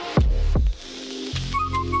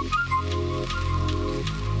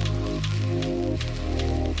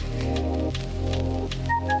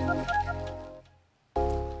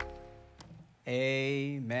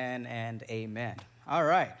and amen. All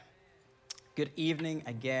right. Good evening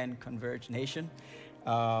again, Converge Nation.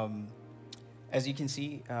 As you can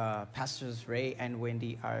see, Pastors Ray and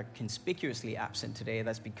Wendy are conspicuously absent today.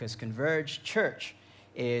 That's because Converge Church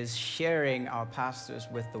is sharing our pastors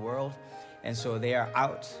with the world. And so they are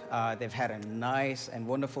out. They've had a nice and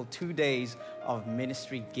wonderful 2 days of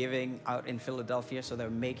ministry giving out in Philadelphia. So they're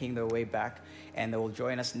making their way back, and they will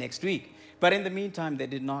join us next week. But in the meantime, they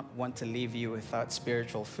did not want to leave you without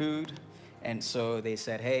spiritual food. And so they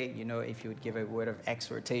said, hey, if you would give a word of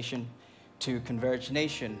exhortation to Converge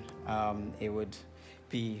Nation, it would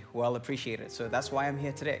be well appreciated. So that's why I'm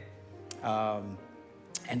here today.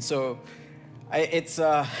 And so it's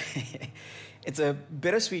it's a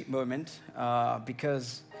bittersweet moment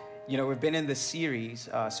because, we've been in this series,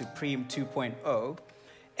 Supreme 2.0,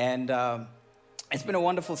 and it's been a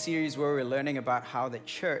wonderful series where we're learning about how the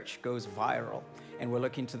church goes viral. And we're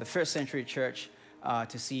looking to the first century church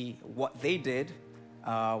to see what they did,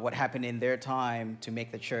 what happened in their time to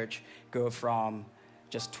make the church go from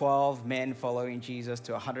just 12 men following Jesus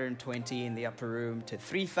to 120 in the upper room to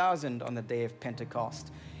 3,000 on the day of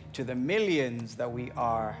Pentecost to the millions that we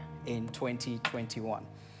are in 2021.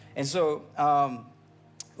 And so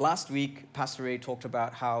last week, Pastor Ray talked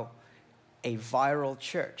about how a viral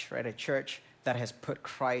church, right, a church that has put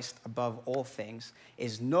Christ above all things,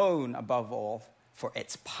 is known above all for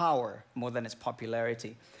its power more than its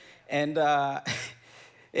popularity. And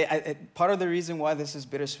part of the reason why this is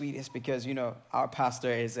bittersweet is because, our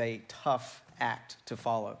pastor is a tough act to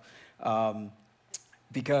follow.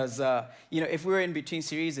 Because, if we were in between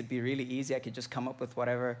series, it'd be really easy. I could just come up with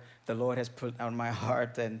whatever the Lord has put on my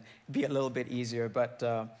heart and be a little bit easier. But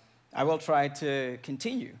I will try to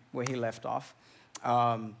continue where he left off.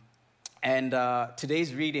 And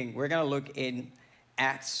today's reading, we're going to look in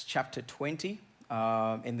Acts chapter 20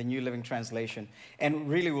 in the New Living Translation. And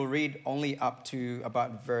really, we'll read only up to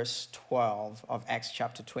about verse 12 of Acts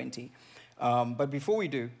chapter 20. But before we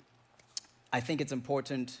do, I think it's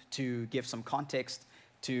important to give some context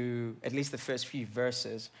to at least the first few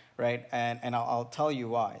verses, right? And I'll tell you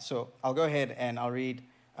why. So I'll go ahead and I'll read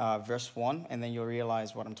verse 1, and then you'll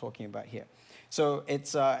realize what I'm talking about here. So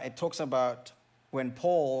it talks about when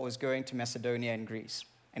Paul was going to Macedonia and Greece.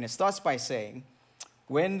 And it starts by saying,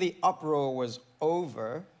 when the uproar was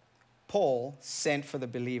over, Paul sent for the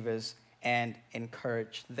believers and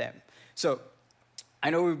encouraged them. So I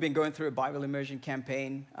know we've been going through a Bible immersion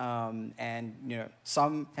campaign, and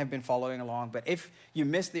some have been following along. But if you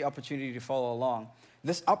missed the opportunity to follow along,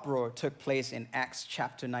 this uproar took place in Acts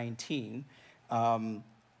chapter 19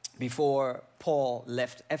 before Paul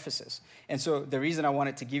left Ephesus. And so the reason I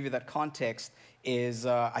wanted to give you that context is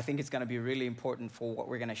I think it's going to be really important for what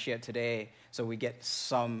we're going to share today, so we get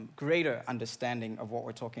some greater understanding of what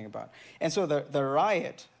we're talking about. And so the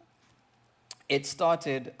riot, it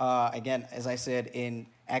started, again, as I said, in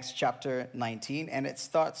Acts chapter 19, and it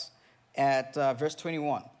starts at verse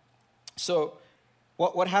 21. So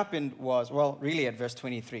what happened was, well, really at verse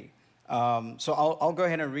 23. So I'll go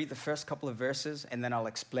ahead and read the first couple of verses, and then I'll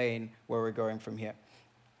explain where we're going from here.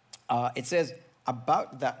 It says,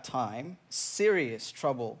 about that time, serious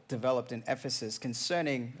trouble developed in Ephesus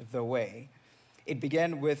concerning the way. It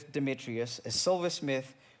began with Demetrius, a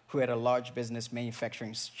silversmith who had a large business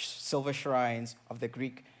manufacturing silver shrines of the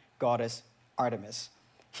Greek goddess Artemis.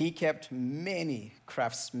 He kept many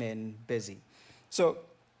craftsmen busy. So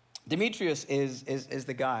Demetrius is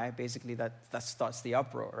the guy, basically, that starts the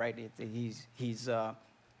uproar, right? He's a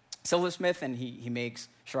silversmith, and he makes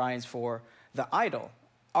shrines for the idol,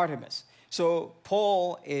 Artemis. So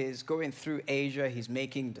Paul is going through Asia. He's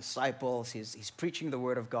making disciples. He's preaching the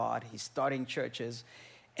word of God. He's starting churches.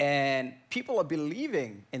 And people are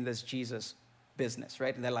believing in this Jesus business,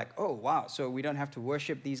 right? And they're like, oh, wow, so we don't have to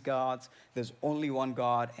worship these gods. There's only one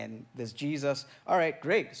God, and there's Jesus. All right,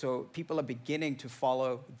 great. So people are beginning to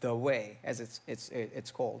follow the way, as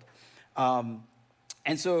it's called. And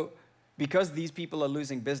so because these people are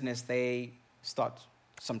losing business, they start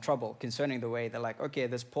some trouble concerning the way. They're like, okay,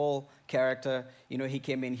 this Paul character, he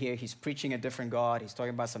came in here, he's preaching a different God. He's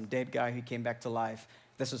talking about some dead guy who came back to life.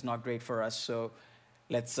 This is not great for us, so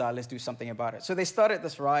let's do something about it. So they started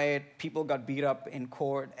this riot. People got beat up in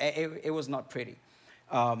court. It was not pretty.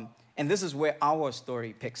 And this is where our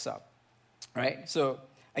story picks up, right? So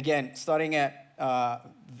again, starting at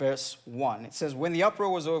verse 1, it says, when the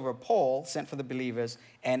uproar was over, Paul sent for the believers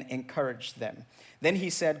and encouraged them. Then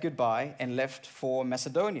he said goodbye and left for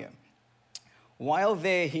Macedonia. While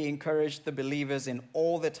there, he encouraged the believers in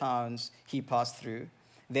all the towns he passed through.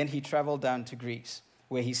 Then he traveled down to Greece,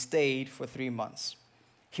 where he stayed for 3 months.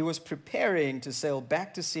 He was preparing to sail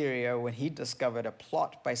back to Syria when he discovered a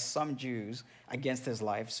plot by some Jews against his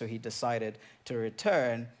life, so he decided to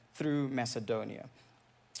return through Macedonia.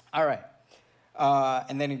 All right.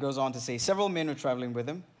 And then he goes on to say, several men were traveling with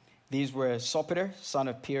him. These were Sopater, son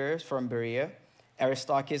of Pyrrhus from Berea,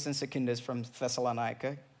 Aristarchus and Secundus from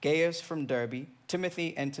Thessalonica, Gaius from Derbe,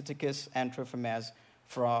 Timothy and Tychicus and Trophimus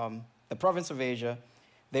from the province of Asia.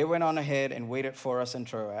 They went on ahead and waited for us in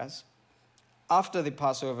Troas. After the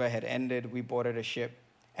Passover had ended, we boarded a ship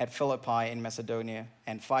at Philippi in Macedonia,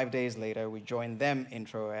 and 5 days later, we joined them in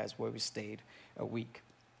Troas, where we stayed a week.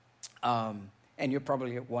 And you're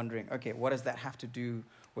probably wondering, okay, what does that have to do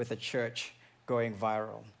with a church going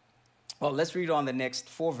viral? Well, let's read on the next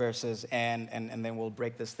 4 verses, and then we'll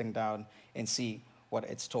break this thing down and see what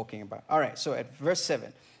it's talking about. All right, so at verse 7,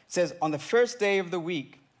 it says, on the first day of the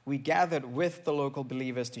week, we gathered with the local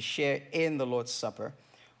believers to share in the Lord's Supper.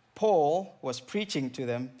 Paul was preaching to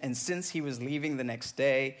them, and since he was leaving the next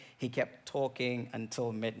day, he kept talking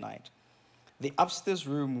until midnight. The upstairs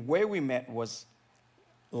room where we met was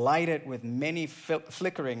lighted with many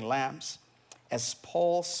flickering lamps. As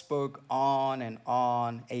Paul spoke on and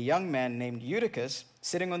on, a young man named Eutychus,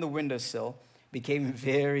 sitting on the windowsill, became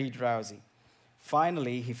very drowsy.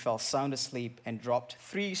 Finally, he fell sound asleep and dropped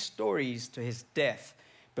 3 stories to his death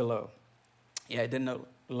below. Yeah, it didn't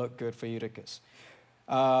look good for Eutychus.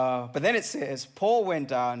 But then it says, Paul went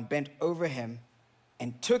down, bent over him,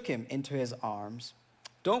 and took him into his arms.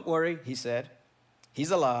 Don't worry, he said.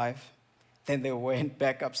 He's alive. Then they went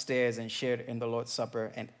back upstairs and shared in the Lord's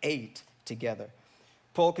Supper and ate together.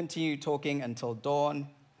 Paul continued talking until dawn,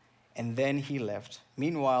 and then he left.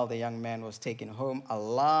 Meanwhile, the young man was taken home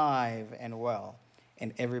alive and well,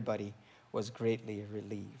 and everybody was greatly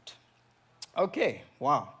relieved. Okay,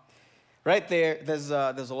 wow. Right there, there's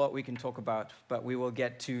a lot we can talk about, but we will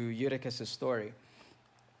get to Eutychus' story.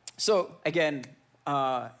 So, again,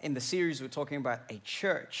 in the series, we're talking about a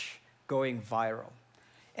church going viral.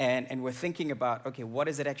 And we're thinking about, okay, what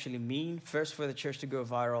does it actually mean? First, for the church to go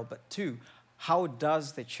viral, but 2, how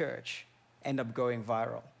does the church end up going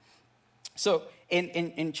viral? So,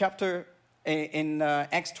 in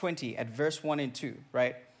Acts 20, at verse 1 and 2,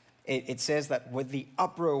 right, it says that when the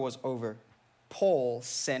uproar was over, Paul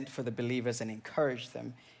sent for the believers and encouraged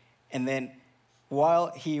them. And then while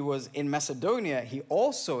he was in Macedonia, he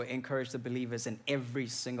also encouraged the believers in every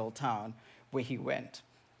single town where he went.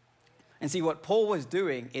 And see, what Paul was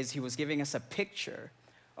doing is he was giving us a picture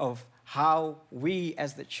of how we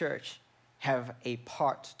as the church have a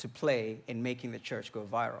part to play in making the church go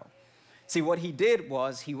viral. See, what he did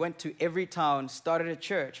was he went to every town, started a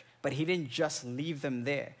church, but he didn't just leave them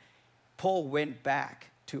there. Paul went back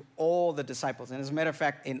to all the disciples. And as a matter of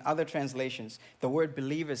fact, in other translations, the word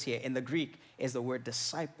believers here in the Greek is the word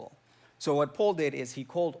disciple. So what Paul did is he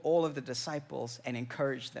called all of the disciples and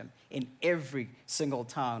encouraged them in every single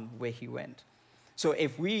town where he went. So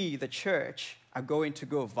if we, the church, are going to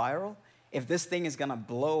go viral, if this thing is going to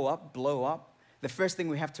blow up, the first thing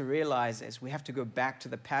we have to realize is we have to go back to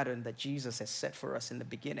the pattern that Jesus has set for us in the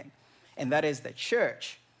beginning. And that is that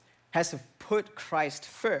church has to put Christ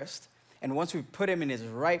first. And once we've put him in his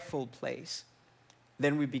rightful place,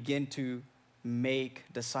 then we begin to make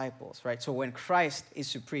disciples, right? So when Christ is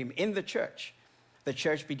supreme in the church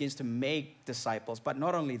begins to make disciples. But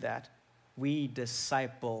not only that, we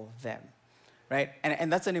disciple them, right?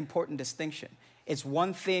 And that's an important distinction. It's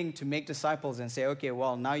one thing to make disciples and say, okay,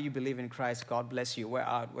 well, now you believe in Christ, God bless you, we're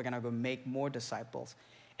out, we're going to go make more disciples.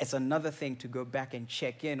 It's another thing to go back and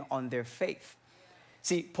check in on their faith.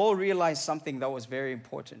 See, Paul realized something that was very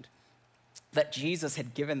important, that Jesus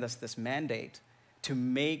had given us this mandate to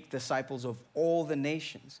make disciples of all the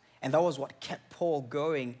nations. And that was what kept Paul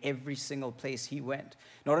going every single place he went.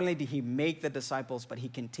 Not only did he make the disciples, but he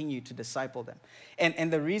continued to disciple them.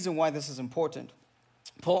 And the reason why this is important,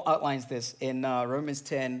 Paul outlines this in Romans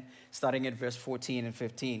 10, starting at verse 14 and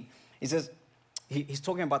 15. He says, he's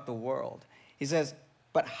talking about the world. He says,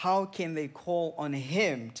 but how can they call on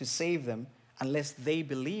him to save them unless they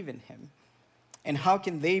believe in him? And how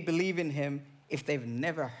can they believe in him if they've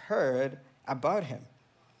never heard about him?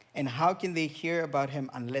 And how can they hear about him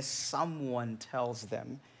unless someone tells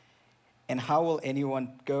them? And how will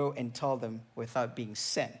anyone go and tell them without being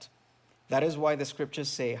sent? That is why the scriptures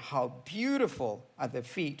say, how beautiful are the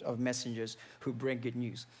feet of messengers who bring good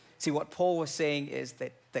news. See, what Paul was saying is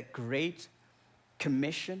that the Great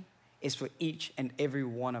Commission is for each and every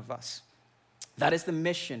one of us. That is the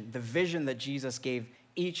mission, the vision that Jesus gave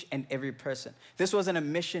each and every person. This wasn't a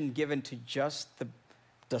mission given to just the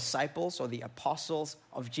disciples or the apostles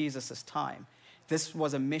of Jesus' time. This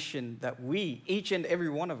was a mission that we, each and every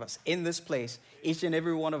one of us in this place, each and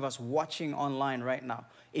every one of us watching online right now,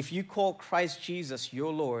 if you call Christ Jesus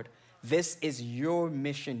your Lord, this is your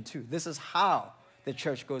mission too. This is how the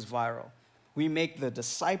church goes viral. We make the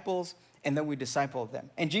disciples and then we disciple them.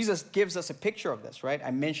 And Jesus gives us a picture of this, right?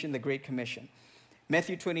 I mentioned the Great Commission.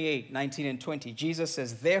 Matthew 28, 19 and 20, Jesus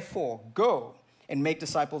says, therefore, go and make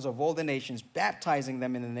disciples of all the nations, baptizing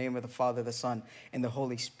them in the name of the Father, the Son, and the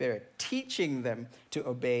Holy Spirit, teaching them to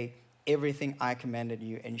obey everything I commanded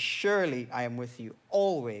you. And surely I am with you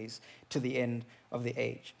always to the end of the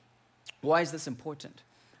age. Why is this important?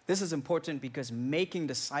 This is important because making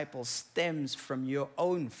disciples stems from your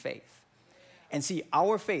own faith. And see,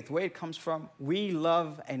 our faith, where it comes from, we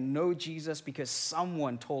love and know Jesus because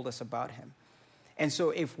someone told us about him. And so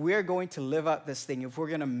if we're going to live out this thing, if we're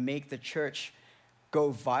going to make the church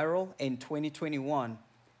go viral in 2021,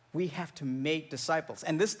 we have to make disciples.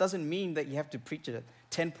 And this doesn't mean that you have to preach a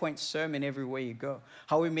 10-point sermon everywhere you go.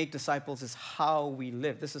 How we make disciples is how we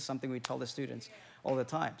live. This is something we tell the students all the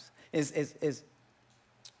time. Is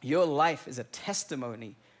your life is a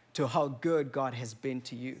testimony to how good God has been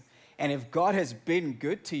to you. And if God has been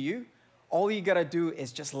good to you, all you got to do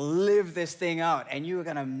is just live this thing out, and you're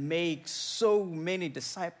going to make so many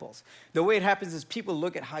disciples. The way it happens is people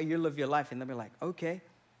look at how you live your life, and they'll be like, okay,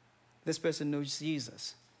 this person knows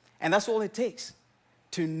Jesus. And that's all it takes,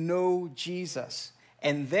 to know Jesus.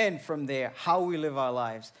 And then from there, how we live our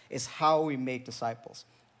lives is how we make disciples.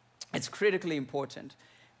 It's critically important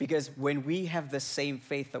because when we have the same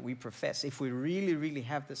faith that we profess, if we really, really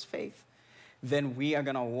have this faith, then we are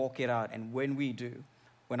going to walk it out. And when we do,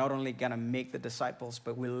 we're not only going to make the disciples,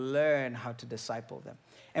 but we'll learn how to disciple them.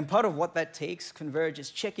 And part of what that takes, Converge, is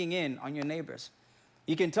checking in on your neighbors.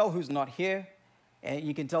 You can tell who's not here, and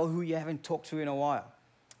you can tell who you haven't talked to in a while.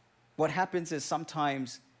 What happens is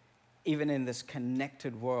sometimes, even in this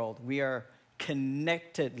connected world, we are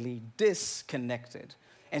connectedly disconnected.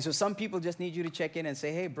 And so some people just need you to check in and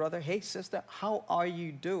say, hey, brother, hey, sister, how are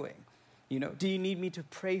you doing? Do you need me to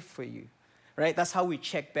pray for you? Right? That's how we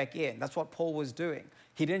check back in. That's what Paul was doing.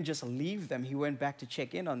 He didn't just leave them. He went back to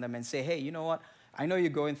check in on them and say, hey, you know what? I know you're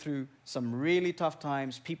going through some really tough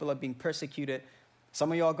times. People are being persecuted.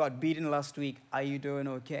 Some of y'all got beaten last week. Are you doing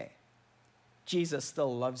okay? Jesus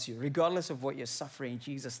still loves you. Regardless of what you're suffering,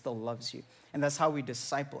 Jesus still loves you. And that's how we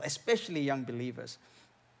disciple, especially young believers.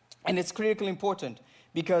 And it's critically important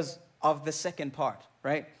because of the second part,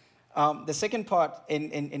 right? The second part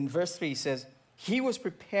in verse 3 says, he was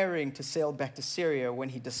preparing to sail back to Syria when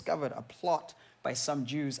he discovered a plot by some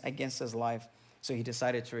Jews against his life. So he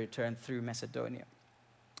decided to return through Macedonia.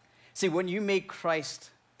 See, when you make Christ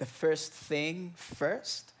the first thing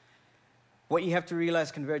first, what you have to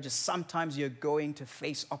realize, Converge, is sometimes you're going to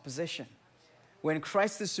face opposition. When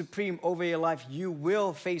Christ is supreme over your life, you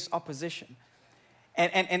will face opposition.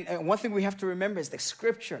 And one thing we have to remember is that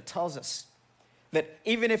Scripture tells us that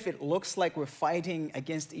even if it looks like we're fighting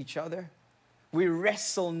against each other, we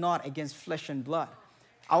wrestle not against flesh and blood.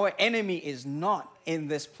 Our enemy is not in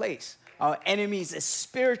this place. Our enemy is a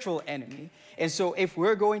spiritual enemy. And so if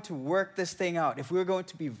we're going to work this thing out, if we're going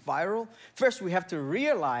to be viral, first we have to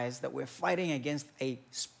realize that we're fighting against a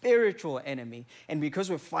spiritual enemy. And because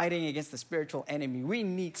we're fighting against the spiritual enemy, we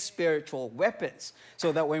need spiritual weapons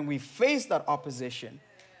so that when we face that opposition,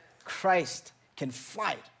 Christ can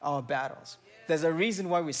fight our battles. There's a reason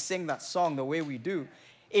why we sing that song the way we do.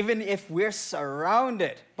 Even if we're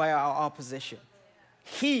surrounded by our opposition,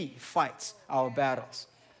 he fights our battles.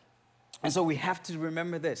 And so we have to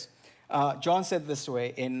remember this. John said this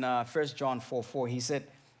way in 1 John 4:4. He said,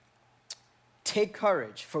 take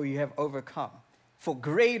courage, for you have overcome. For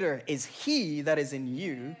greater is he that is in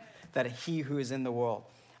you than he who is in the world.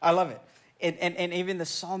 I love it. And even the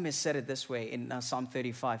psalmist said it this way in Psalm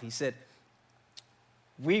 35. He said,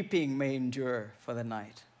 weeping may endure for the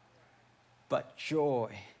night, but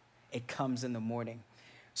joy, it comes in the morning.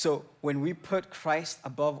 So when we put Christ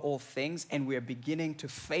above all things and we are beginning to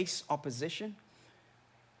face opposition,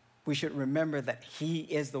 we should remember that he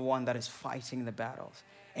is the one that is fighting the battles.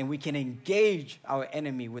 And we can engage our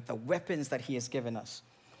enemy with the weapons that he has given us.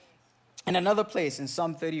 In another place, in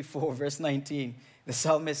Psalm 34, verse 19, the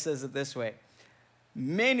psalmist says it this way,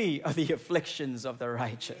 many are the afflictions of the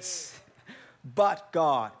righteous, but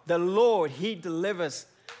God, the Lord, he delivers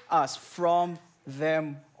us from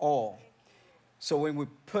them all. So when we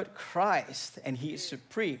put Christ and he is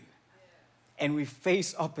supreme and we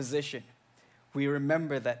face opposition, we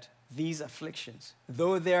remember that these afflictions,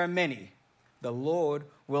 though there are many, the Lord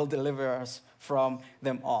will deliver us from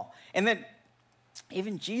them all. And then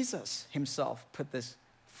even Jesus himself put this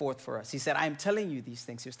forth for us. He said, I'm telling you these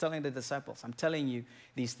things. He was telling the disciples, I'm telling you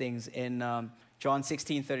these things in John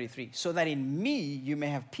 16:33, so that in me you may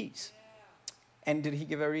have peace. And did he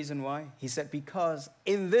give a reason why? He said, because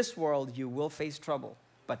in this world you will face trouble,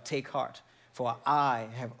 but take heart, for I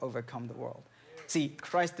have overcome the world. See,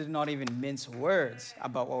 Christ did not even mince words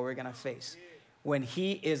about what we're going to face. When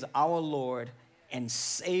he is our Lord and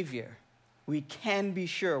Savior, we can be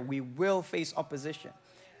sure we will face opposition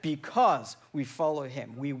because we follow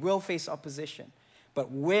him. We will face opposition. But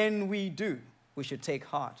when we do, we should take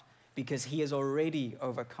heart because he has already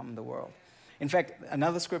overcome the world. In fact,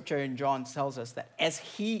 another scripture in John tells us that as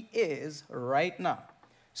he is right now,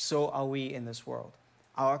 so are we in this world.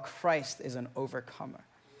 Our Christ is an overcomer.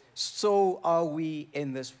 So are we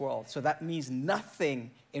in this world. So that means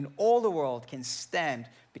nothing in all the world can stand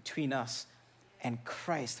between us and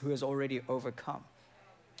Christ, who has already overcome.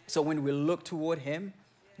 So when we look toward him,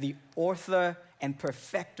 the author and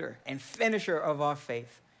perfecter and finisher of our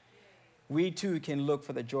faith, we too can look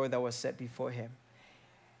for the joy that was set before him.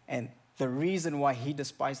 And the reason why he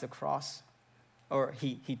despised the cross, or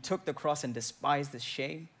he took the cross and despised the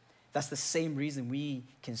shame, that's the same reason we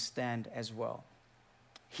can stand as well.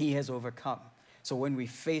 He has overcome. So when we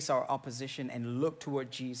face our opposition and look toward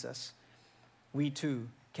Jesus, we too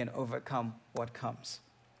can overcome what comes.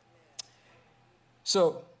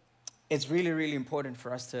 So it's really, really important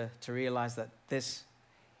for us to realize that this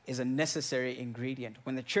is a necessary ingredient.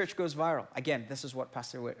 When the church goes viral, again, this is what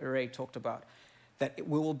Pastor Ray talked about, that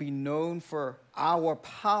we will be known for our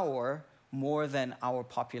power more than our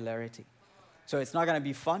popularity. So it's not going to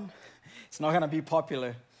be fun. It's not going to be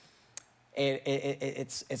popular.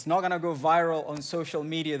 It's not going to go viral on social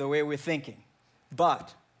media the way we're thinking.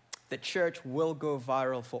 But the church will go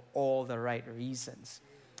viral for all the right reasons.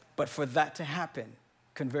 But for that to happen,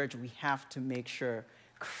 Converge, we have to make sure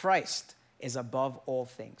Christ is above all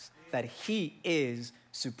things, that he is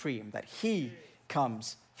supreme, that he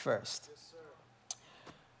comes first.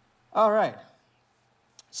 All right.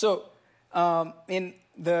 So in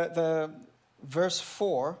the verse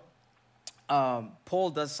 4, Paul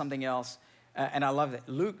does something else, and I love it.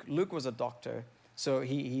 Luke was a doctor, so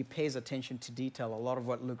he pays attention to detail. A lot of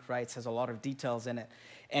what Luke writes has a lot of details in it.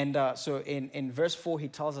 And so in verse 4, he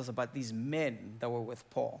tells us about these men that were with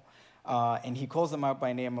Paul. And he calls them out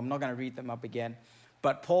by name. I'm not going to read them up again.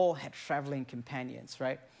 But Paul had traveling companions,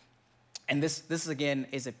 right? And this again,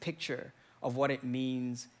 is a picture of what it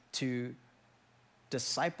means to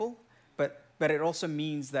disciple. But it also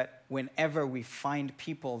means that whenever we find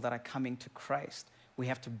people that are coming to Christ, we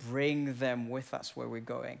have to bring them with us where we're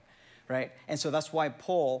going, right? And so that's why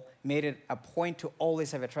Paul made it a point to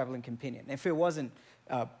always have a traveling companion. If it wasn't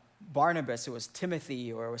Barnabas, it was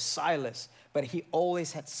Timothy or it was Silas, but he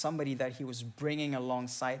always had somebody that he was bringing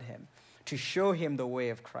alongside him to show him the way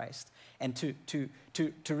of Christ and to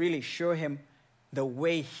really show him the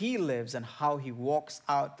way he lives and how he walks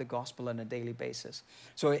out the gospel on a daily basis.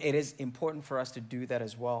 So it is important for us to do that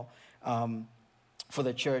as well, for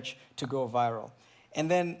the church to go viral.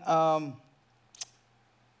 And then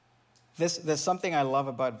there's something I love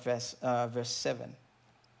about verse 7.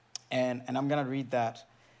 And I'm going to read that.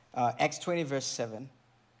 Acts 20, verse 7.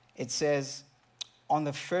 It says, on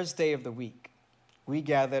the first day of the week, we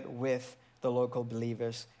gathered with the local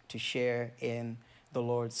believers to share in the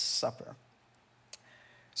Lord's Supper.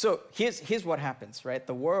 So here's what happens, right?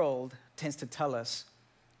 The world tends to tell us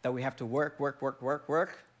that we have to work,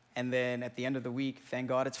 and then at the end of the week, thank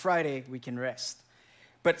God it's Friday, we can rest.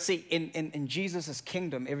 But see, in Jesus'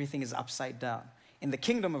 kingdom, everything is upside down. In the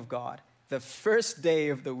kingdom of God, the first day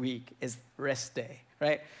of the week is rest day,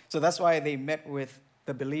 right? So that's why they met with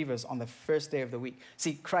the believers on the first day of the week.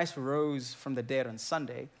 See, Christ rose from the dead on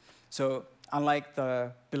Sunday. So unlike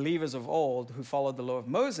the believers of old who followed the law of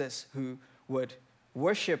Moses, who would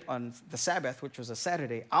worship on the Sabbath, which was a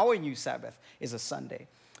Saturday, our new Sabbath is a Sunday.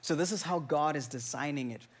 So this is how God is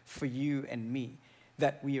designing it for you and me,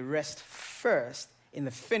 that we rest first in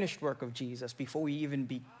the finished work of Jesus before we even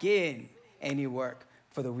begin any work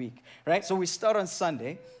for the week, right? So we start on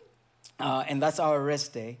Sunday, and that's our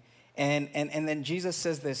rest day. And then Jesus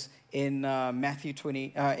says this in Matthew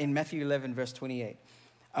 11, verse 28.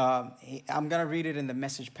 I'm going to read it in the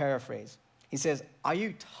Message paraphrase. He says, are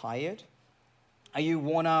you tired? Are you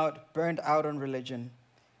worn out, burned out on religion?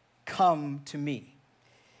 Come to me.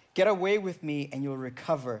 Get away with me and you'll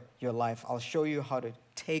recover your life. I'll show you how to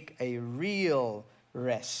take a real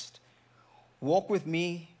rest. Walk with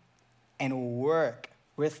me and work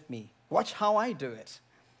with me. Watch how I do it.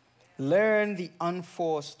 Learn the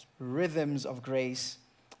unforced rhythms of grace.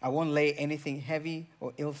 I won't lay anything heavy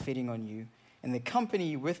or ill-fitting on you. And keep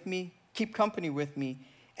company with me,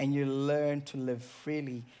 and you learn to live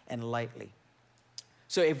freely and lightly.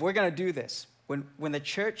 So if we're going to do this, when the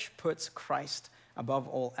church puts Christ above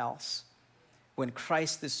all else, when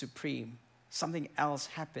Christ is supreme, something else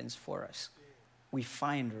happens for us. We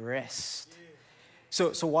find rest.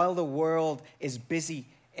 So while the world is busy,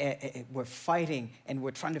 we're fighting and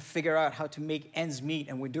we're trying to figure out how to make ends meet,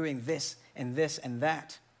 and we're doing this and this and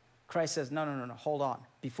that, Christ says, no, hold on.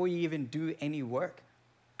 Before you even do any work,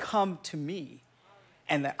 come to me,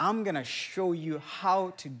 and I'm going to show you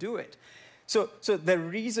how to do it. So the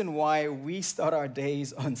reason why we start our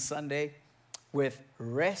days on Sunday with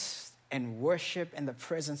rest and worship and the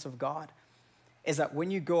presence of God is that when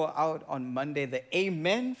you go out on Monday, the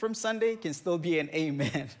amen from Sunday can still be an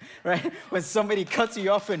amen, right? When somebody cuts you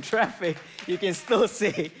off in traffic, you can still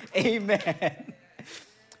say amen.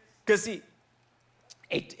 Because see,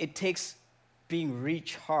 it takes being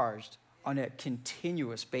recharged on a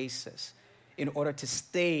continuous basis in order to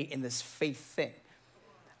stay in this faith thing.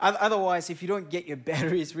 Otherwise, if you don't get your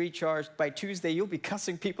batteries recharged by Tuesday, you'll be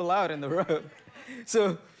cussing people out in the road.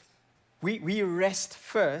 So we rest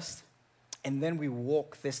first, and then we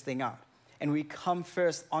walk this thing out. And we come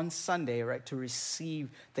first on Sunday, right, to receive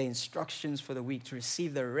the instructions for the week, to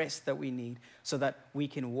receive the rest that we need so that we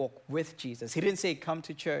can walk with Jesus. He didn't say come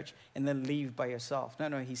to church and then leave by yourself.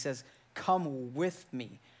 No, he says come with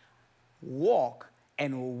me, walk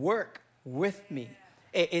and work with me.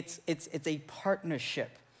 It's a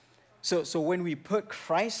partnership. So when we put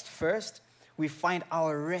Christ first, we find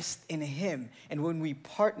our rest in him. And when we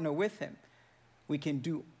partner with him, we can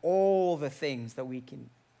do all the things that we can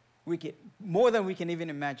more than we can even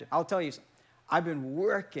imagine. I'll tell you, I've been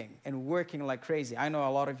working like crazy. I know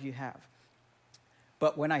a lot of you have.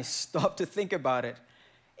 But when I stop to think about it,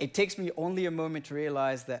 it takes me only a moment to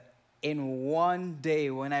realize that in one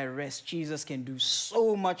day when I rest, Jesus can do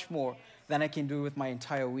so much more than I can do with my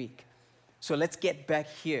entire week. So let's get back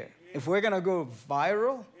here. If we're going to go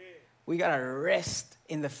viral, we got to rest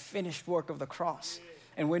in the finished work of the cross.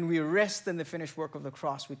 And when we rest in the finished work of the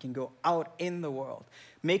cross, we can go out in the world.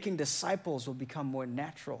 Making disciples will become more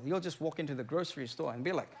natural. You'll just walk into the grocery store and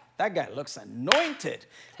be like, that guy looks anointed.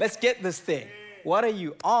 Let's get this thing. What are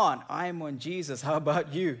you on? I'm on Jesus. How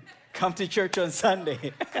about you? Come to church on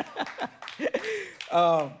Sunday.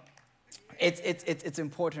 It's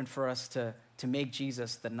important for us to make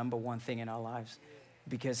Jesus the number one thing in our lives,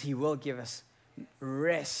 because he will give us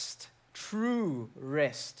rest, true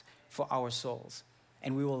rest for our souls.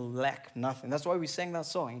 And we will lack nothing. That's why we sang that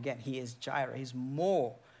song. Again, he is Jireh. He's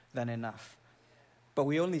more than enough. But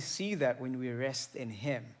we only see that when we rest in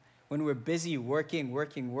him. When we're busy working, we're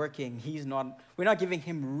not giving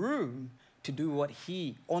him room to do what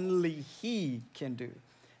only he can do.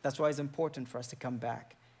 That's why it's important for us to come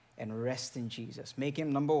back and rest in Jesus. Make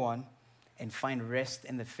him number one and find rest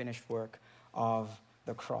in the finished work of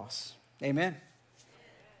the cross. Amen?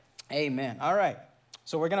 Amen. All right.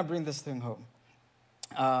 So we're going to bring this thing home.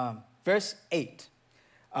 Verse 8,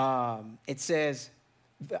 it says,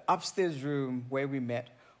 the upstairs room where we met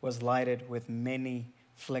was lighted with many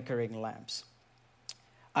flickering lamps.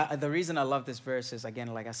 The reason I love this verse is,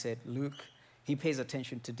 again, like I said, Luke, he pays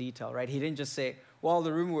attention to detail, right? He didn't just say, well,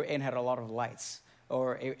 the room we're in had a lot of lights,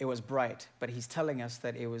 or it was bright, but he's telling us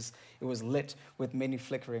that it was lit with many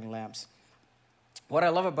flickering lamps. What I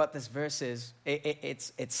love about this verse is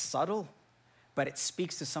it's subtle, but it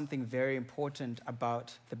speaks to something very important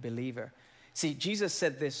about the believer. See, Jesus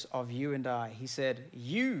said this of you and I. He said,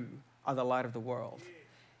 you are the light of the world,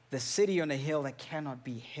 the city on a hill that cannot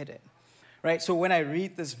be hidden. Right? So when I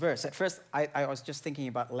read this verse, at first I was just thinking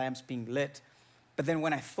about lamps being lit. But then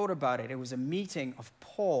when I thought about it, it was a meeting of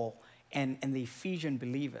Paul and the Ephesian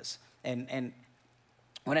believers. And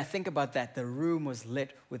when I think about that, the room was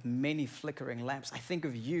lit with many flickering lamps. I think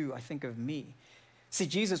of you, I think of me. See,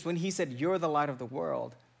 Jesus, when he said, you're the light of the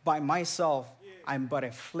world, by myself, I'm but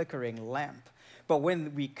a flickering lamp. But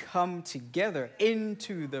when we come together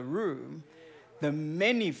into the room, the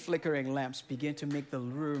many flickering lamps begin to make the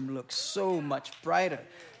room look so much brighter,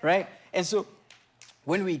 right? And so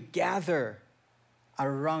when we gather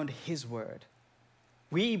around his word,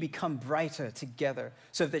 we become brighter together.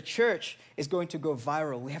 So if the church is going to go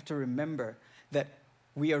viral, we have to remember that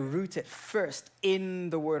we are rooted first in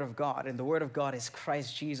the Word of God, and the Word of God is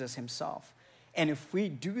Christ Jesus himself. And if we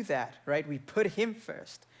do that, right, we put him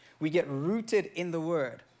first, we get rooted in the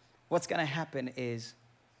Word, what's going to happen is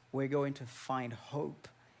we're going to find hope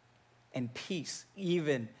and peace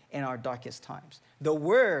even in our darkest times. The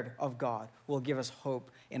Word of God will give us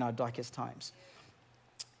hope in our darkest times.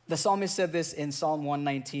 The psalmist said this in Psalm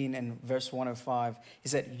 119 and verse 105. He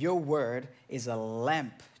said, your word is a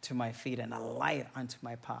lamp to my feet and a light unto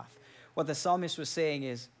my path. What the psalmist was saying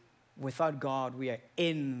is, without God, we are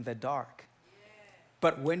in the dark.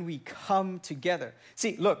 But when we come together,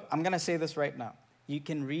 see, look, I'm going to say this right now. You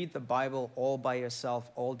can read the Bible all by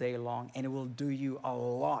yourself all day long, and it will do you a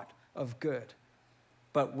lot of good.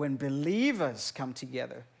 But when believers come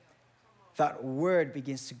together, that word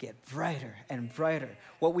begins to get brighter and brighter.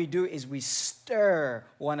 What we do is we stir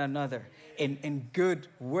one another in good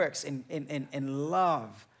works, in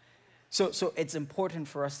love. So it's important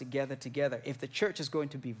for us to gather together. If the church is going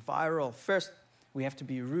to be viral, first we have to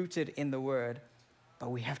be rooted in the word, but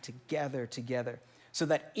we have to gather together so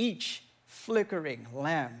that each flickering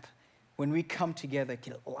lamp, when we come together,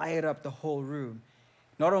 can light up the whole room.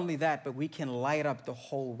 Not only that, but we can light up the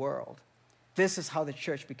whole world. This is how the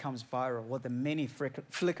church becomes viral, where the many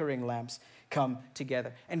flickering lamps come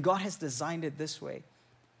together. And God has designed it this way,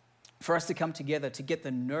 for us to come together to get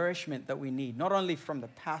the nourishment that we need, not only from the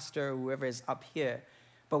pastor or whoever is up here,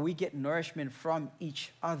 but we get nourishment from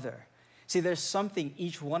each other. See, there's something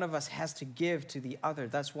each one of us has to give to the other.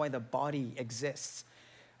 That's why the body exists,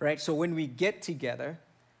 right? So when we get together,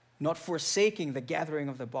 not forsaking the gathering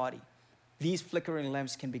of the body, these flickering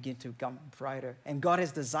lamps can begin to become brighter. And God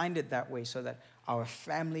has designed it that way so that our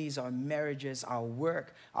families, our marriages, our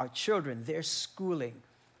work, our children, their schooling,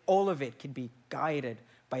 all of it can be guided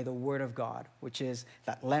by the word of God, which is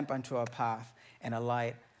that lamp unto our path and a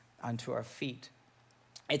light unto our feet.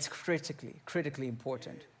 It's critically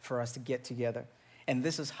important for us to get together. And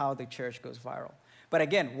this is how the church goes viral. But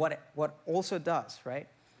again, what also does, right,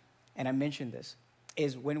 and I mentioned this,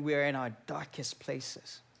 is when we are in our darkest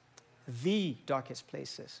places, the darkest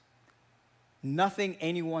places, nothing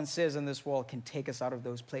anyone says in this world can take us out of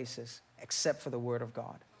those places except for the word of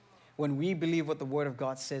God. When we believe what the word of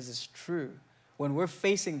God says is true, when we're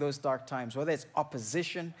facing those dark times, whether it's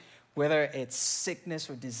opposition, whether it's sickness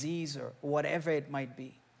or disease or whatever it might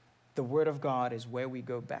be, the word of God is where we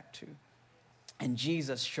go back to. And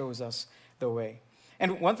Jesus shows us the way.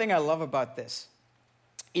 And one thing I love about this,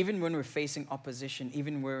 even when we're facing opposition,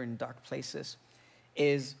 even when we're in dark places,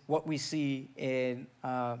 is what we see in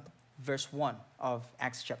verse 1 of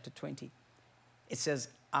Acts chapter 20. It says,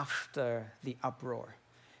 after the uproar.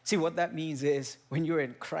 See, what that means is when you're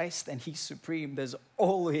in Christ and He's supreme, there's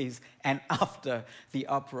always an after the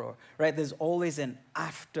uproar, right? There's always an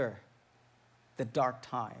after the dark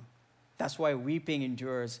time. That's why weeping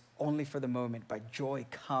endures only for the moment, but joy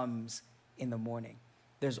comes in the morning.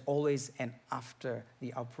 There's always an after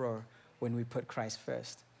the uproar when we put Christ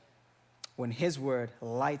first. When His word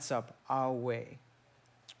lights up our way,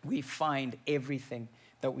 we find everything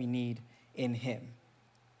that we need in Him.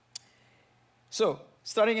 So,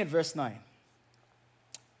 starting at verse 9,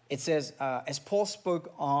 it says, as Paul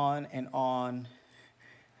spoke on and on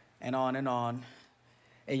and on and on,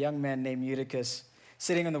 a young man named Eutychus,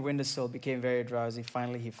 sitting on the windowsill, became very drowsy.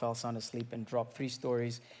 Finally, he fell sound asleep and dropped 3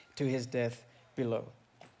 stories to his death below.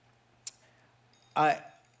 I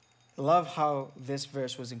love how this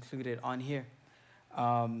verse was included on here.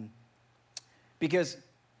 Because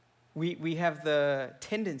we have the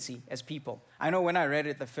tendency as people. I know when I read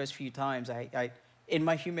it the first few times, I in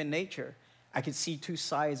my human nature, I could see 2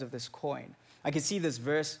 sides of this coin. I could see this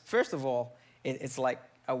verse. First of all, it's like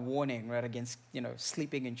a warning, right, against,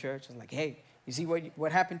 sleeping in church. It's like, hey, you see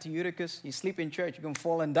what happened to Eutychus? You sleep in church, you're going to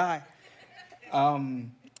fall and die.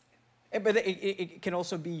 But it can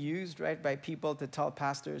also be used, right, by people to tell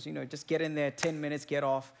pastors, just get in there 10 minutes, get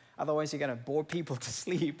off. Otherwise, you're going to bore people to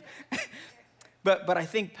sleep. But I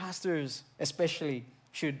think pastors especially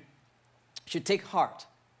should take heart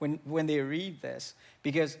when they read this,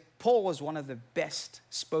 because Paul was one of the best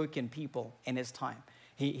spoken people in his time.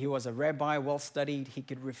 He was a rabbi, well-studied. He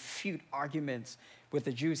could refute arguments with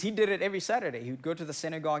the Jews. He did it every Saturday. He would go to the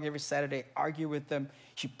synagogue every Saturday, argue with them.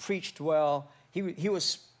 He preached well. He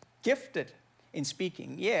was gifted in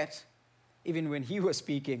speaking, yet even when he was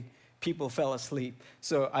speaking, people fell asleep.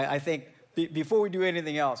 So I think before we do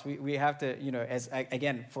anything else, we have to,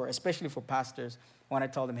 especially for pastors, want to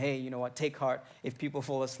tell them, hey, you know what, take heart. If people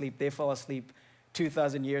fall asleep, they fell asleep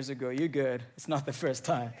 2,000 years ago. You're good. It's not the first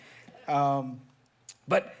time.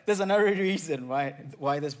 But there's another reason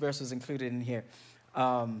why this verse was included in here.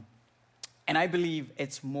 And I believe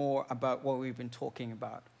it's more about what we've been talking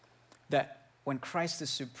about, that when Christ is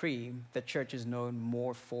supreme, the church is known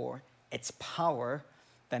more for its power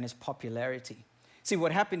than its popularity. See,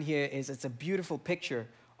 what happened here is it's a beautiful picture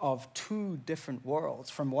of 2 different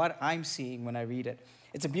worlds from what I'm seeing when I read it.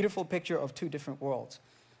 It's a beautiful picture of 2 different worlds,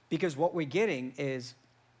 because what we're getting is,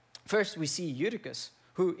 first we see Eutychus,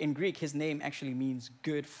 who in Greek, his name actually means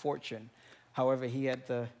good fortune. However, he had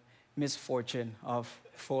the misfortune of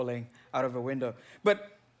falling out of a window.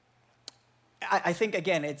 But I think,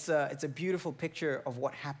 again, it's a beautiful picture of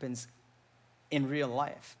what happens in real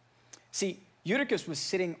life. See, Eutychus was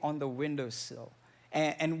sitting on the windowsill.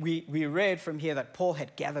 And we read from here that Paul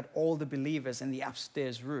had gathered all the believers in the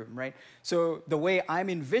upstairs room, right? So the way I'm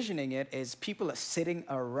envisioning it is people are sitting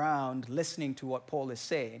around listening to what Paul is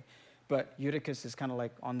saying, but Eutychus is kind of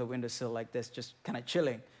like on the windowsill like this, just kind of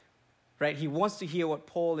chilling, right? He wants to hear what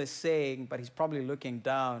Paul is saying, but he's probably looking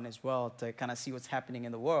down as well to kind of see what's happening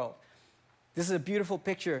in the world. This is a beautiful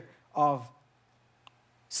picture of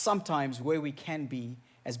sometimes where we can be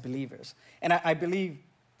as believers. And I believe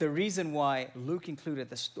the reason why Luke included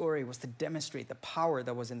the story was to demonstrate the power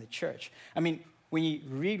that was in the church. I mean, when you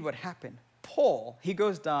read what happened, Paul, he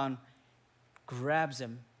goes down, grabs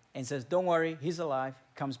him, and says, don't worry, he's alive,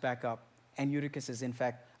 comes back up, and Eutychus is in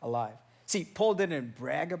fact alive. See, Paul didn't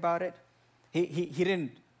brag about it. He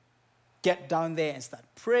didn't get down there and start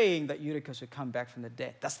praying that Eutychus would come back from the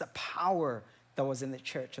dead. That's the power that was in the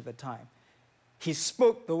church at the time. He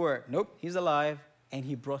spoke the word, nope, he's alive, and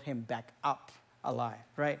he brought him back up alive,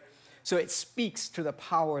 right? So it speaks to the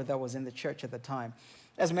power that was in the church at the time.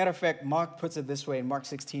 As a matter of fact, Mark puts it this way in Mark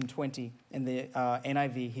 16:20 in the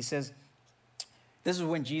NIV. He says, this is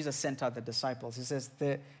when Jesus sent out the disciples. He says,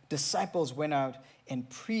 the disciples went out and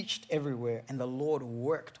preached everywhere, and the Lord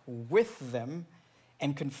worked with them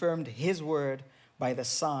and confirmed his word by the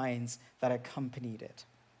signs that accompanied it.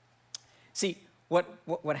 See,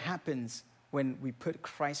 what happens when we put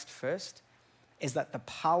Christ first is that the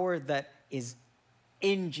power that is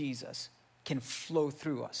in Jesus can flow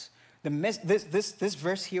through us. This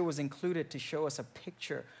verse here was included to show us a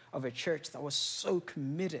picture of a church that was so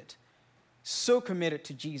committed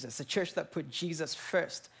to Jesus, a church that put Jesus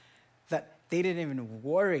first, that they didn't even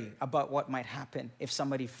worry about what might happen if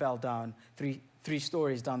somebody fell down three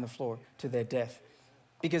stories down the floor to their death.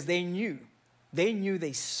 Because they knew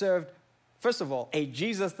they served, first of all, a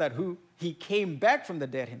Jesus he came back from the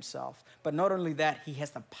dead himself. But not only that, he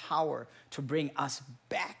has the power to bring us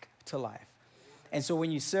back to life. And so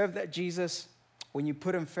when you serve that Jesus, when you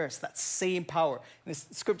put him first, that same power, the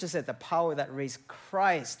scripture said the power that raised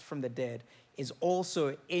Christ from the dead is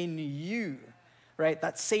also in you, right?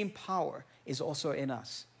 That same power is also in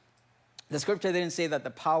us. The scripture didn't say that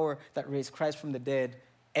the power that raised Christ from the dead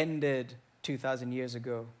ended 2,000 years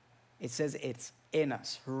ago. It says it's in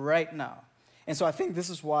us right now. And so I think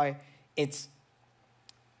this is why it's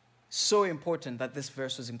so important that this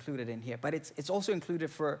verse was included in here. But it's also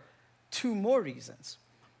included for two more reasons.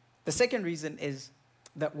 The second reason is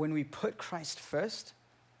that when we put Christ first,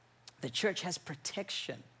 the church has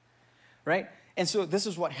protection, right? And so this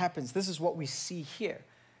is what happens. This is what we see here.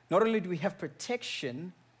 Not only do we have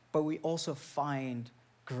protection, but we also find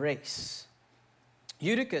grace.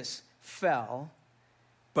 Eutychus fell,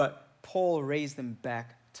 but Paul raised him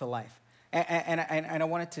back to life. And I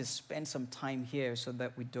wanted to spend some time here so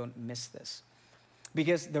that we don't miss this.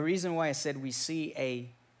 Because the reason why I said we see a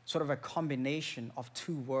sort of a combination of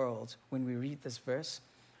two worlds when we read this verse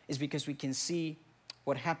is because we can see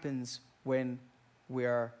what happens when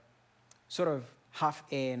we're sort of half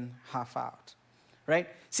in, half out, right?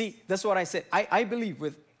 See, that's what I said. I believe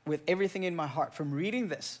with everything in my heart from reading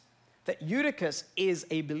this that Eutychus is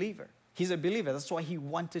a believer. He's a believer. That's why he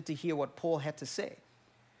wanted to hear what Paul had to say.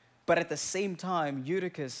 But at the same time,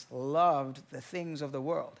 Eutychus loved the things of the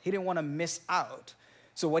world. He didn't want to miss out.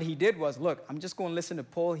 So what he did was, look, I'm just going to listen to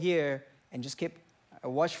Paul here and just keep a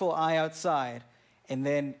watchful eye outside. And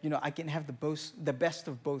then, I can have the best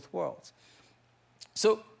of both worlds.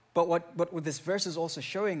 So, but what this verse is also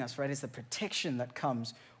showing us, right, is the protection that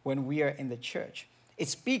comes when we are in the church. It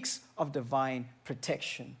speaks of divine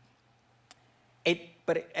protection.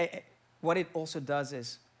 What it also does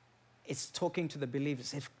is, it's talking to the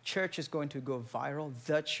believers. If church is going to go viral,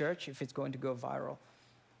 the church, if it's going to go viral,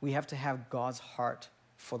 we have to have God's heart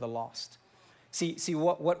for the lost. See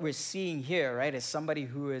what we're seeing here, right, is somebody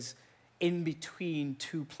who is in between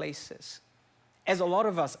two places. As a lot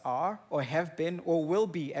of us are, or have been, or will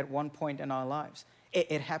be at one point in our lives.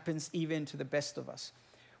 It happens even to the best of us.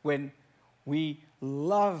 When we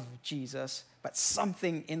love Jesus, but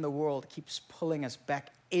something in the world keeps pulling us back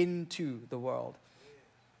into the world.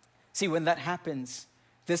 See, when that happens,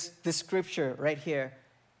 this scripture right here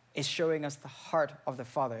is showing us the heart of the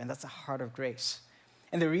Father, and that's a heart of grace.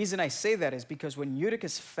 And the reason I say that is because when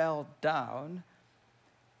Eutychus fell down,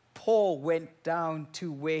 Paul went down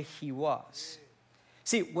to where he was.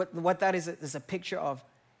 See, what that is a picture of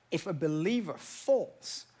if a believer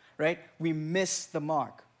falls, right, we miss the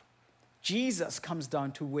mark. Jesus comes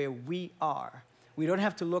down to where we are. We don't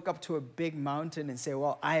have to look up to a big mountain and say,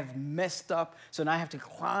 well, I have messed up, so now I have to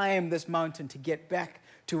climb this mountain to get back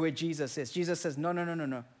to where Jesus is. Jesus says, no, no, no, no,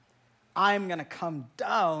 no. I'm going to come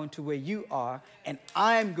down to where you are, and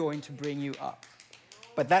I'm going to bring you up.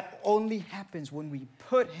 But that only happens when we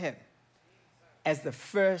put him as the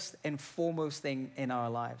first and foremost thing in our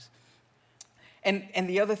lives. And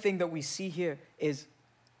the other thing that we see here is,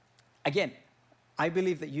 again, I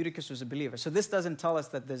believe that Eutychus was a believer. So this doesn't tell us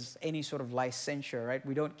that there's any sort of licensure, right?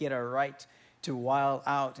 We don't get a right to wild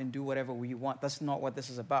out and do whatever we want. That's not what this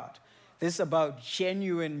is about. This is about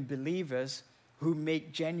genuine believers who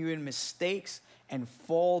make genuine mistakes and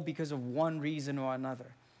fall because of one reason or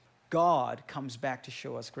another. God comes back to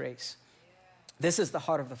show us grace. This is the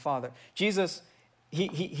heart of the Father. Jesus,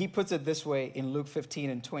 he puts it this way in Luke 15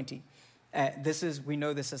 and 20. We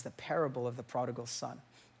know this as the parable of the prodigal son,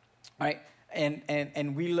 right?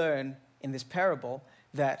 And we learn in this parable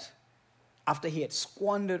that after he had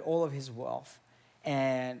squandered all of his wealth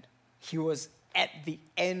and he was at the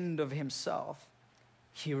end of himself,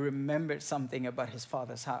 he remembered something about his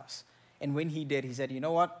father's house. And when he did, he said, you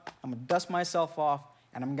know what? I'm going to dust myself off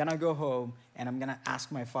and I'm going to go home and I'm going to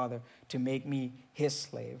ask my father to make me his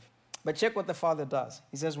slave. But check what the father does.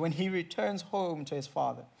 He says, when he returns home to his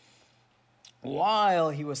father, while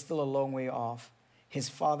he was still a long way off, his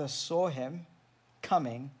father saw him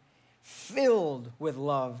coming, filled with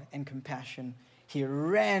love and compassion. He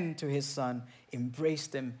ran to his son,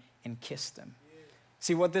 embraced him, and kissed him.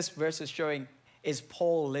 See, what this verse is showing is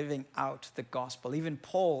Paul living out the gospel. Even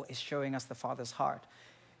Paul is showing us the Father's heart.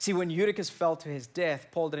 See, when Eutychus fell to his death,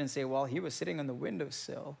 Paul didn't say, well, he was sitting on the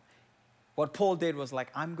windowsill. What Paul did was like,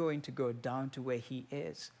 I'm going to go down to where he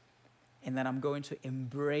is, and then I'm going to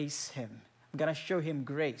embrace him. I'm going to show him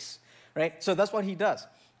grace. Right? So that's what he does.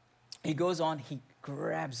 He goes on, he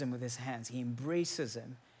grabs him with his hands, he embraces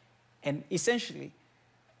him, and essentially,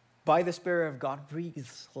 by the Spirit of God,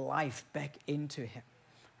 breathes life back into him.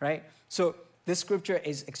 Right? So this scripture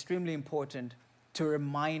is extremely important to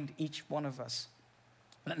remind each one of us.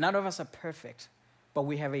 None of us are perfect, but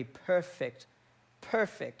we have a perfect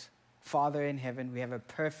Father in heaven. We have a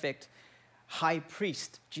perfect high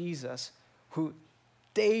priest, Jesus, who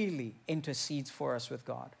daily intercedes for us with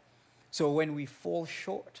God. So when we fall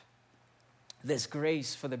short, there's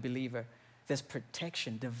grace for the believer. There's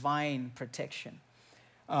protection, divine protection.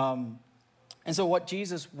 And so what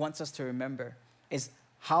Jesus wants us to remember is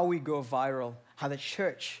how we go viral, how the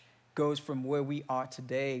church goes from where we are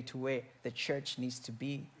today to where the church needs to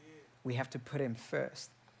be. We have to put him first.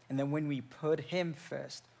 And then when we put him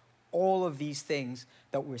first, all of these things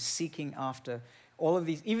that we're seeking after, all of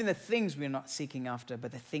these, even the things we're not seeking after,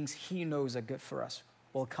 but the things he knows are good for us,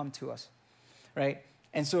 will come to us, right?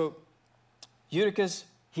 And so Eutychus,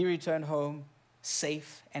 he returned home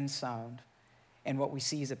safe and sound. And what we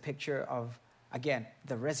see is a picture of, again,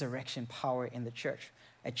 the resurrection power in the church,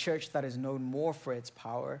 a church that is known more for its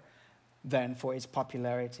power than for its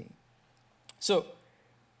popularity. So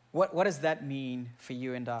what does that mean for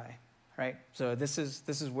you and I, right? So this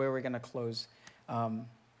is where we're going to close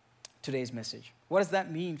today's message. What does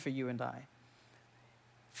that mean for you and I?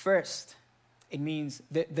 First, it means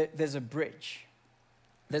that there's a bridge.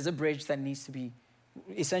 There's a bridge that needs to be,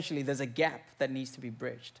 essentially, there's a gap that needs to be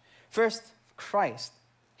bridged. First, Christ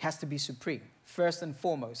has to be supreme. First and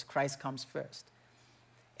foremost, Christ comes first.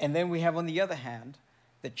 And then we have, on the other hand,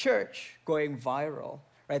 the church going viral,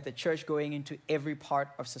 right? The church going into every part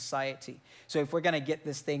of society. So if we're going to get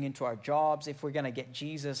this thing into our jobs, if we're going to get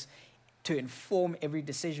Jesus to inform every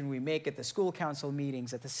decision we make at the school council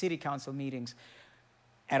meetings, at the city council meetings,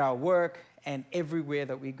 at our work, and everywhere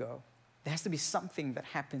that we go, there has to be something that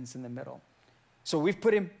happens in the middle. So we've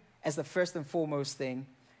put him as the first and foremost thing,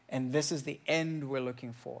 and this is the end we're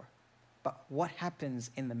looking for. But what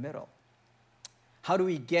happens in the middle? How do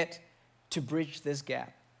we get to bridge this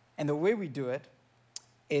gap? And the way we do it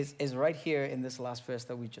is right here in this last verse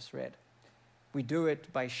that we just read. We do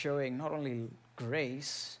it by showing not only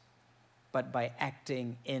grace, but by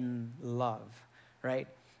acting in love, right?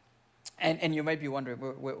 And you might be wondering,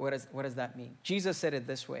 what does that mean? Jesus said it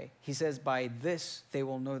this way. He says, by this they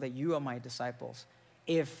will know that you are my disciples,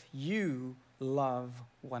 if you love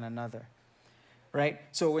one another, right?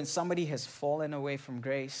 So when somebody has fallen away from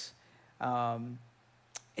grace,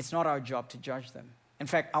 it's not our job to judge them. In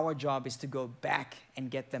fact, our job is to go back and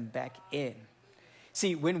get them back in.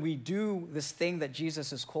 See, when we do this thing that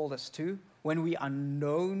Jesus has called us to, when we are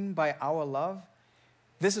known by our love,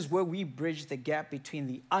 this is where we bridge the gap between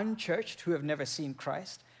the unchurched who have never seen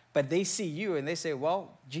Christ, but they see you and they say,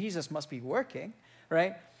 well, Jesus must be working,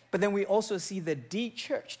 right? But then we also see the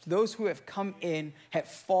de-churched, those who have come in, have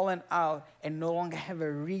fallen out, and no longer have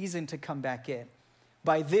a reason to come back in.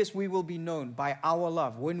 By this we will be known, by our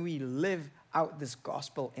love. When we live out this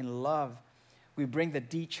gospel in love, we bring the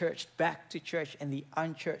de-churched back to church and the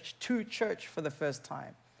unchurched to church for the first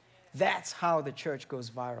time. That's how the church goes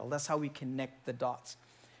viral. That's how we connect the dots.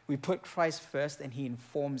 We put Christ first, and he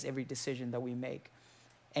informs every decision that we make.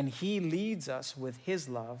 And he leads us with his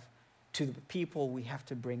love to the people we have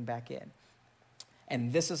to bring back in.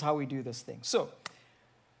 And this is how we do this thing. So,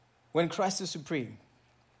 when Christ is supreme,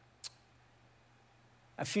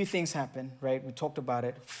 a few things happen, right? We talked about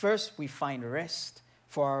it. First, we find rest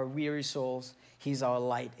for our weary souls. He's our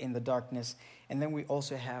light in the darkness. And then we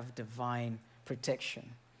also have divine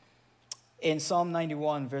protection. In Psalm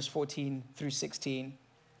 91, verse 14 through 16,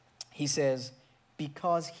 he says,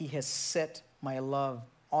 because he has set my love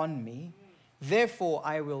on me, therefore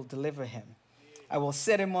I will deliver him. I will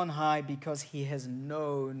set him on high because he has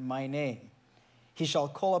known my name. He shall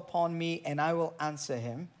call upon me and I will answer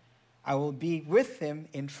him. I will be with him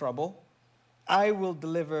in trouble. I will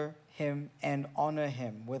deliver him and honor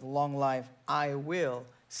him. With long life, I will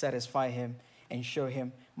satisfy him and show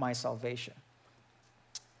him my salvation.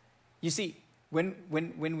 You see, when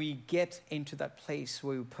we get into that place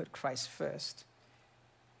where we put Christ first,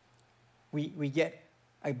 we get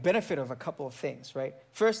a benefit of a couple of things, right?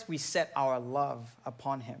 First, we set our love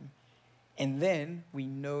upon him, and then we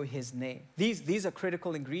know his name. These are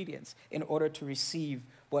critical ingredients in order to receive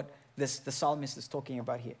what the psalmist is talking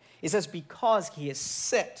about here. It says, because he has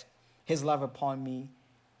set his love upon me,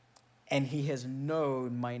 and he has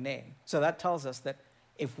known my name. So that tells us that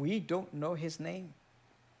if we don't know his name,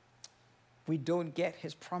 we don't get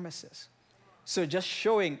his promises. So just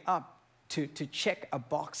showing up to check a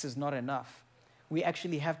box is not enough. We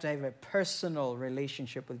actually have to have a personal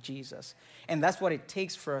relationship with Jesus. And that's what it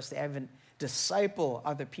takes for us to even disciple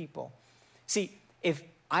other people. See, if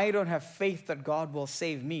I don't have faith that God will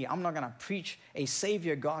save me, I'm not going to preach a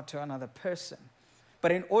Savior God to another person.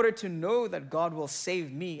 But in order to know that God will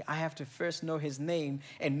save me, I have to first know his name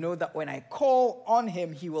and know that when I call on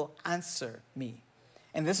him, he will answer me.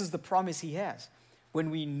 And this is the promise he has. When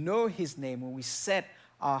we know his name, when we set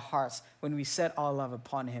our hearts, when we set our love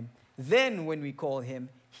upon him, then when we call him,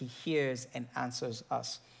 he hears and answers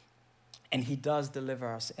us. And he does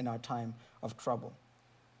deliver us in our time of trouble.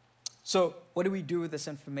 So what do we do with this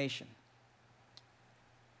information?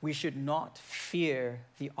 We should not fear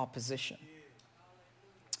the opposition.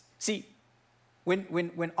 See,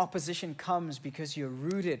 when opposition comes because you're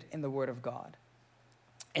rooted in the Word of God,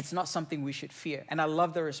 it's not something we should fear. And I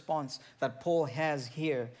love the response that Paul has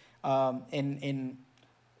here in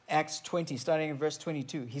Acts 20, starting in verse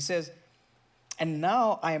 22. He says, and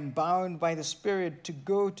now I am bound by the Spirit to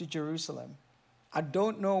go to Jerusalem. I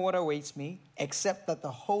don't know what awaits me, except that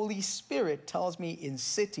the Holy Spirit tells me in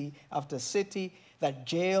city after city that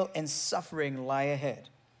jail and suffering lie ahead.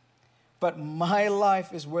 But my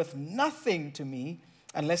life is worth nothing to me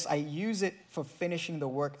unless I use it for finishing the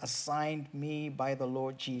work assigned me by the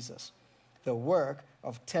Lord Jesus, the work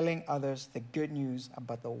of telling others the good news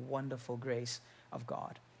about the wonderful grace of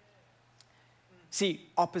God. See,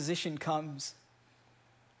 opposition comes,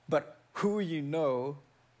 but who you know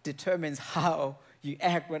determines how you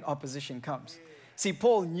act when opposition comes. See,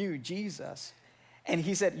 Paul knew Jesus, and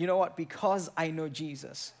he said, you know what, because I know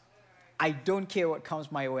Jesus, I don't care what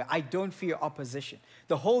comes my way. I don't fear opposition.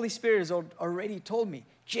 The Holy Spirit has already told me,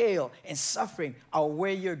 jail and suffering are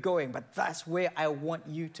where you're going, but that's where I want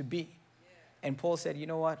you to be. And Paul said, you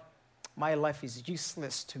know what? My life is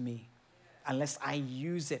useless to me unless I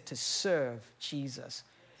use it to serve Jesus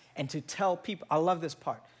and to tell people, I love this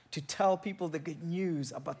part, to tell people the good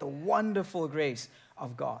news about the wonderful grace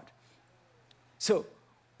of God. So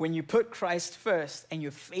when you put Christ first and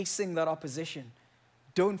you're facing that opposition,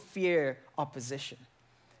 don't fear opposition.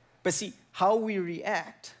 But see, how we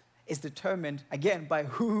react is determined, again, by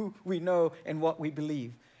who we know and what we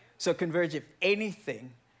believe. So Converge, if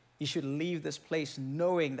anything, you should leave this place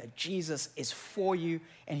knowing that Jesus is for you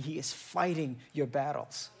and he is fighting your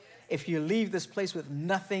battles. If you leave this place with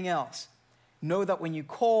nothing else, know that when you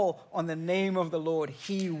call on the name of the Lord,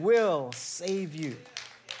 he will save you.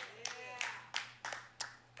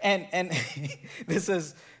 And this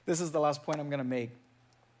is the last point I'm going to make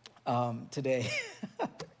today.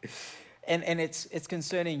 and it's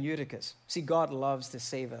concerning Eutychus. See, God loves to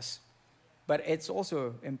save us. But it's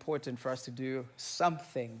also important for us to do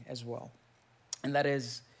something as well. And that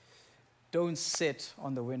is, don't sit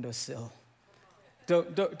on the windowsill.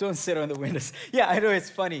 Don't sit on the windowsill. Yeah, I know it's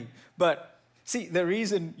funny. But see, the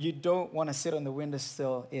reason you don't want to sit on the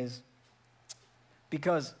windowsill is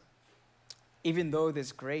because even though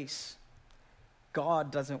there's grace,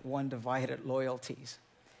 God doesn't want divided loyalties.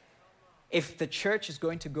 If the church is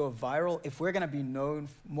going to go viral, if we're going to be known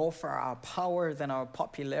more for our power than our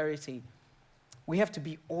popularity, we have to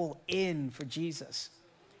be all in for Jesus.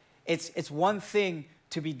 It's one thing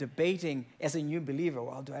to be debating as a new believer.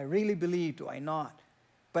 Well, do I really believe? Do I not?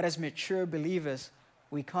 But as mature believers,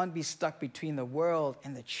 we can't be stuck between the world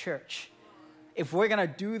and the church. If we're going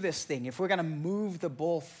to do this thing, if we're going to move the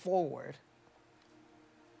ball forward,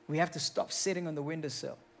 we have to stop sitting on the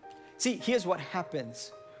windowsill. See, here's what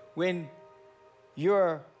happens when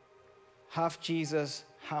you're half Jesus,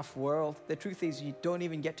 half world. The truth is you don't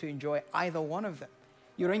even get to enjoy either one of them.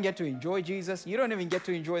 You don't get to enjoy Jesus. You don't even get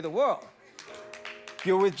to enjoy the world.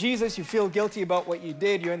 You're with Jesus, you feel guilty about what you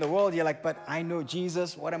did. You're in the world, you're like, but I know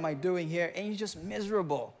Jesus. What am I doing here? And you're just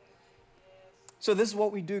miserable. So this is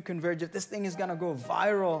what we do, Converge. If this thing is going to go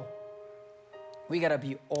viral, we got to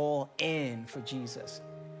be all in for Jesus.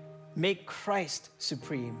 Make Christ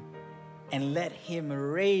supreme and let him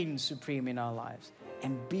reign supreme in our lives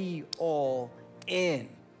and be all in.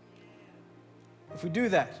 If we do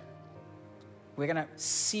that, we're going to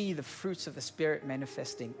see the fruits of the Spirit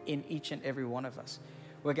manifesting in each and every one of us.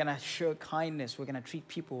 We're going to show kindness. We're going to treat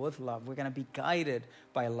people with love. We're going to be guided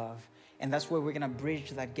by love. And that's where we're going to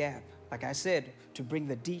bridge that gap. Like I said, to bring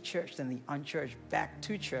the de-churched and the unchurched back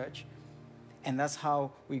to church. And that's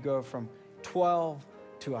how we go from 12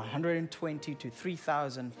 to 120 to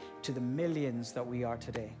 3,000 to the millions that we are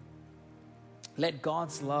today. Let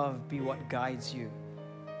God's love be what guides you.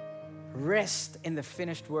 Rest in the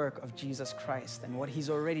finished work of Jesus Christ and what he's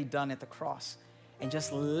already done at the cross. And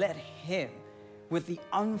just let him, with the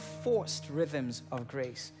unforced rhythms of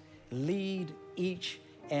grace, lead each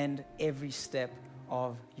and every step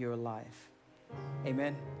of your life.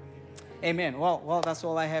 Amen. Amen. Well, that's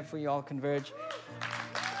all I have for you all, Converge.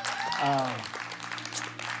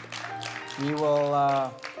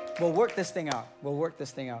 We'll work this thing out.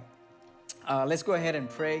 Let's go ahead and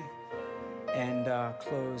pray and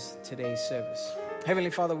close today's service. Heavenly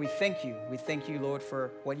Father, we thank you. We thank you, Lord,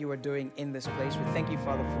 for what you are doing in this place. We thank you,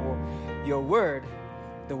 Father, for your word,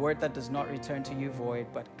 the word that does not return to you void,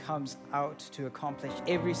 but comes out to accomplish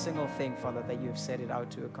every single thing, Father, that you have set it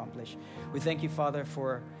out to accomplish. We thank you, Father,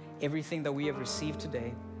 for everything that we have received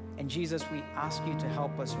today. And Jesus, we ask you to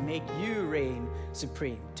help us make you reign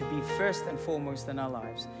supreme, to be first and foremost in our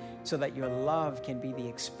lives, so that your love can be the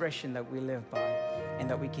expression that we live by, and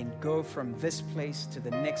that we can go from this place to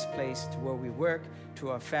the next place, to where we work,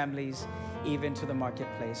 to our families, even to the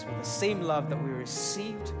marketplace, with the same love that we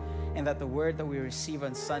received, and that the word that we receive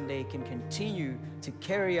on Sunday can continue to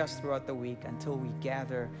carry us throughout the week until we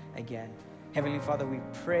gather again. Heavenly Father, we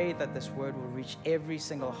pray that this word will reach every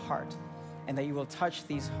single heart, and that you will touch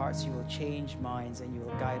these hearts, you will change minds, and you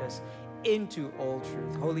will guide us into all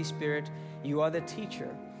truth. Holy Spirit, you are the teacher,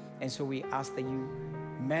 and so we ask that you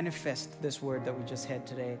manifest this word that we just had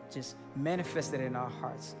today. Just manifest it in our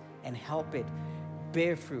hearts and help it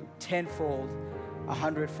bear fruit 10-fold,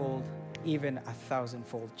 100-fold, even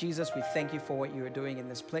 1,000-fold. Jesus, we thank you for what you are doing in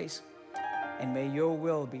this place, and may your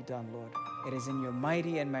will be done, Lord. It is in your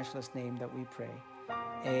mighty and matchless name that we pray.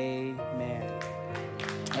 Amen.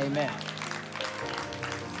 Amen.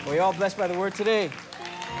 Were you all blessed by the word today?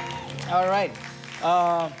 All right.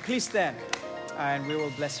 Please stand, and we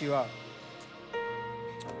will bless you out.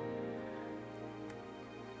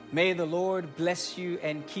 May the Lord bless you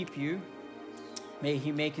and keep you. May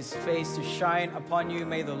he make his face to shine upon you.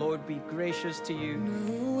 May the Lord be gracious to you.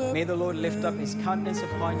 May the Lord lift up his countenance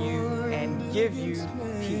upon you and give you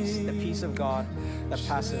peace, the peace of God that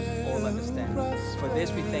passes all understanding. For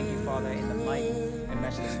this we thank you, Father, in the mighty and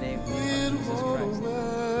matchless name of Jesus Christ.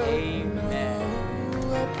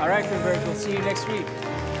 Amen. All right, Converge, we'll see you next week.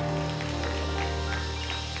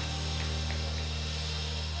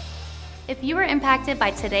 If you were impacted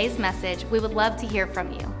by today's message, we would love to hear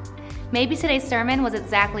from you. Maybe today's sermon was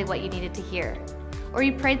exactly what you needed to hear. Or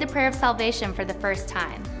you prayed the prayer of salvation for the first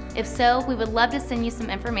time. If so, we would love to send you some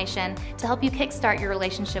information to help you kickstart your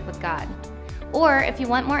relationship with God. Or if you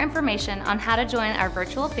want more information on how to join our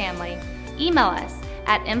virtual family, email us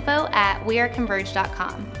at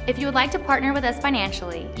info@weareconverge.com. If you would like to partner with us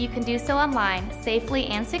financially, you can do so online safely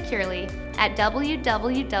and securely at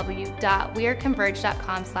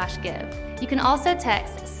www.weareconverge.com/give. You can also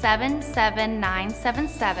text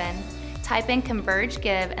 77977, type in Converge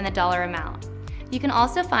Give and the dollar amount. You can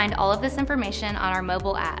also find all of this information on our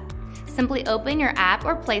mobile app. Simply open your app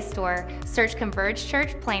or Play Store, search Converge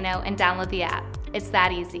Church Plano, and download the app. It's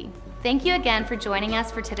that easy. Thank you again for joining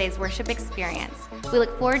us for today's worship experience. We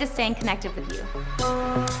look forward to staying connected with you.